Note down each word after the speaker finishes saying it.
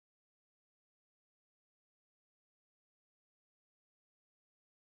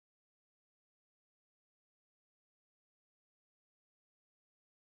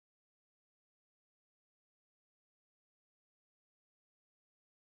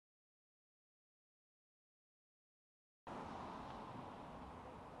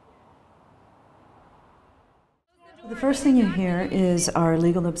The first thing you hear is our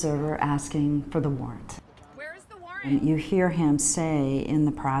legal observer asking for the warrant. Where is the warrant? And you hear him say in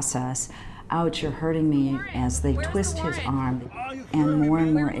the process, "Ouch, you're hurting me," as they twist his arm, and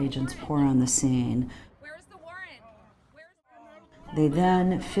more agents pour on the scene. Where's the warrant? They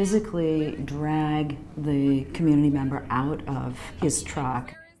then physically drag the community member out of his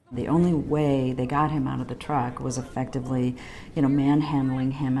truck. The only way they got him out of the truck was effectively,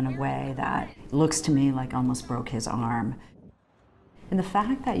 manhandling him in a way that looks to me like almost broke his arm. And the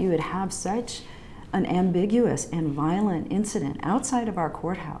fact that you would have such an ambiguous and violent incident outside of our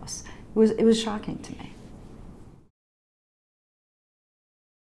courthouse, it was shocking to me.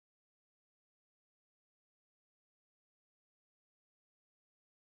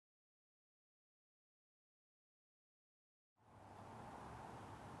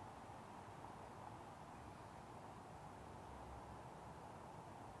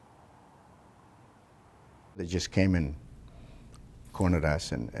 They just came and cornered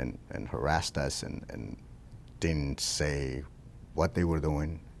us and harassed us and didn't say what they were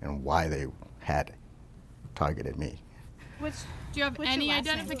doing and why they had targeted me. Do you have any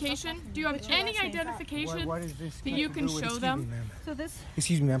identification? Do you have any identification that you can show them? So this.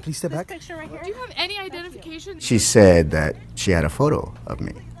 Excuse me, ma'am. Please step back. Picture right here. Do you have any identification? She said that she had a photo of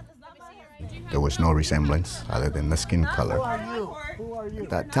me. There was no resemblance other than the skin color. Who are you? At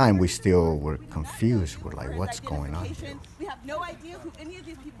that time, we still were confused. We're like, what's going on here? We have no idea who any of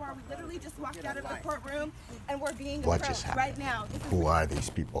these people are. We literally just walked out of the courtroom and we're being What just approached happened? right now. Who are these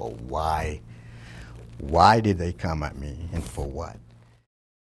people? Why did they come at me and for what?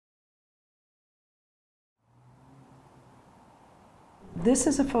 This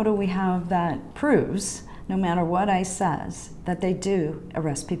is a photo we have that proves, no matter what ICE says, that they do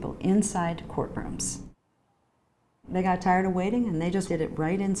arrest people inside courtrooms. They got tired of waiting and they just did it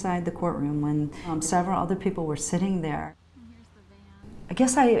right inside the courtroom when several other people were sitting there. I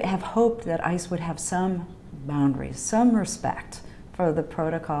guess I have hoped that ICE would have some boundaries, some respect for the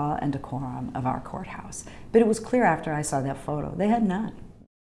protocol and decorum of our courthouse. But it was clear after I saw that photo, they had none.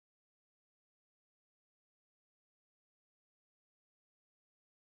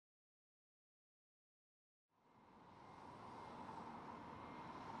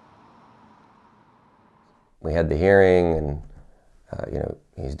 We had the hearing and,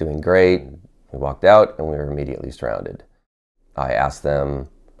 he's doing great. We walked out and we were immediately surrounded. I asked them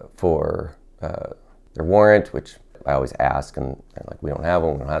for their warrant, which I always ask, and they're like, we don't have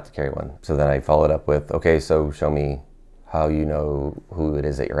one, we don't have to carry one. So then I followed up with, okay, so show me how you know who it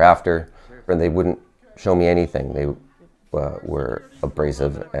is that you're after. And they wouldn't show me anything. They were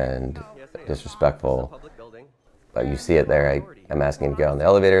abrasive and disrespectful. But you see it there. I'm asking him to get on the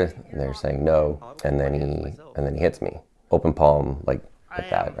elevator, and they're saying no, and then he hits me, open palm, like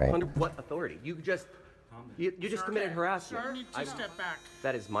that, right? Under what authority? You just committed harassment. Sir, you need to step back.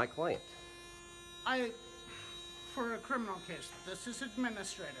 That is my client. For a criminal case, this is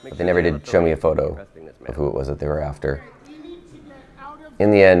administrative. But they never did show me a photo of who it was that they were after.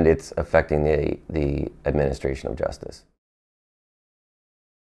 In the end, it's affecting the administration of justice.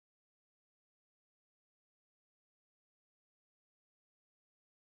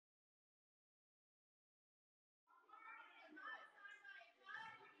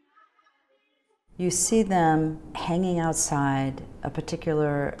 You see them hanging outside a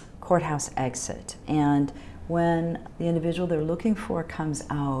particular courthouse exit, and when the individual they're looking for comes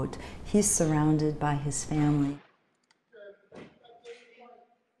out, he's surrounded by his family.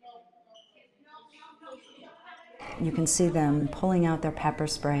 You can see them pulling out their pepper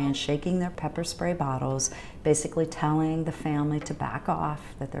spray and shaking their pepper spray bottles, basically telling the family to back off,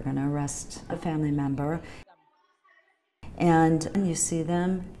 that they're going to arrest a family member. And you see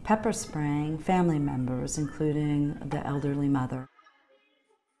them pepper spraying family members, including the elderly mother.